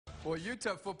Well,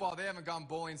 UTEP football, they haven't gone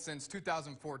bowling since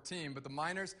 2014, but the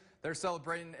Miners, they're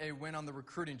celebrating a win on the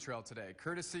recruiting trail today,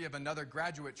 courtesy of another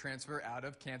graduate transfer out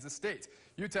of Kansas State.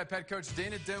 UTEP head coach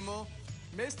Dana Dimmel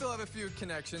may still have a few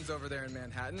connections over there in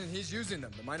Manhattan, and he's using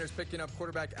them. The Miners picking up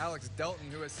quarterback Alex Delton,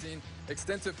 who has seen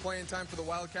extensive playing time for the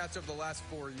Wildcats over the last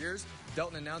 4 years.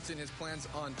 Delton announcing his plans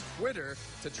on Twitter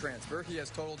to transfer. He has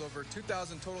totaled over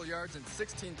 2,000 total yards and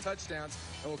 16 touchdowns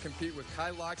and will compete with Kai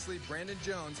Loxley, Brandon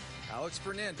Jones, Alex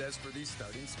Fernandez for the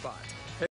starting spot.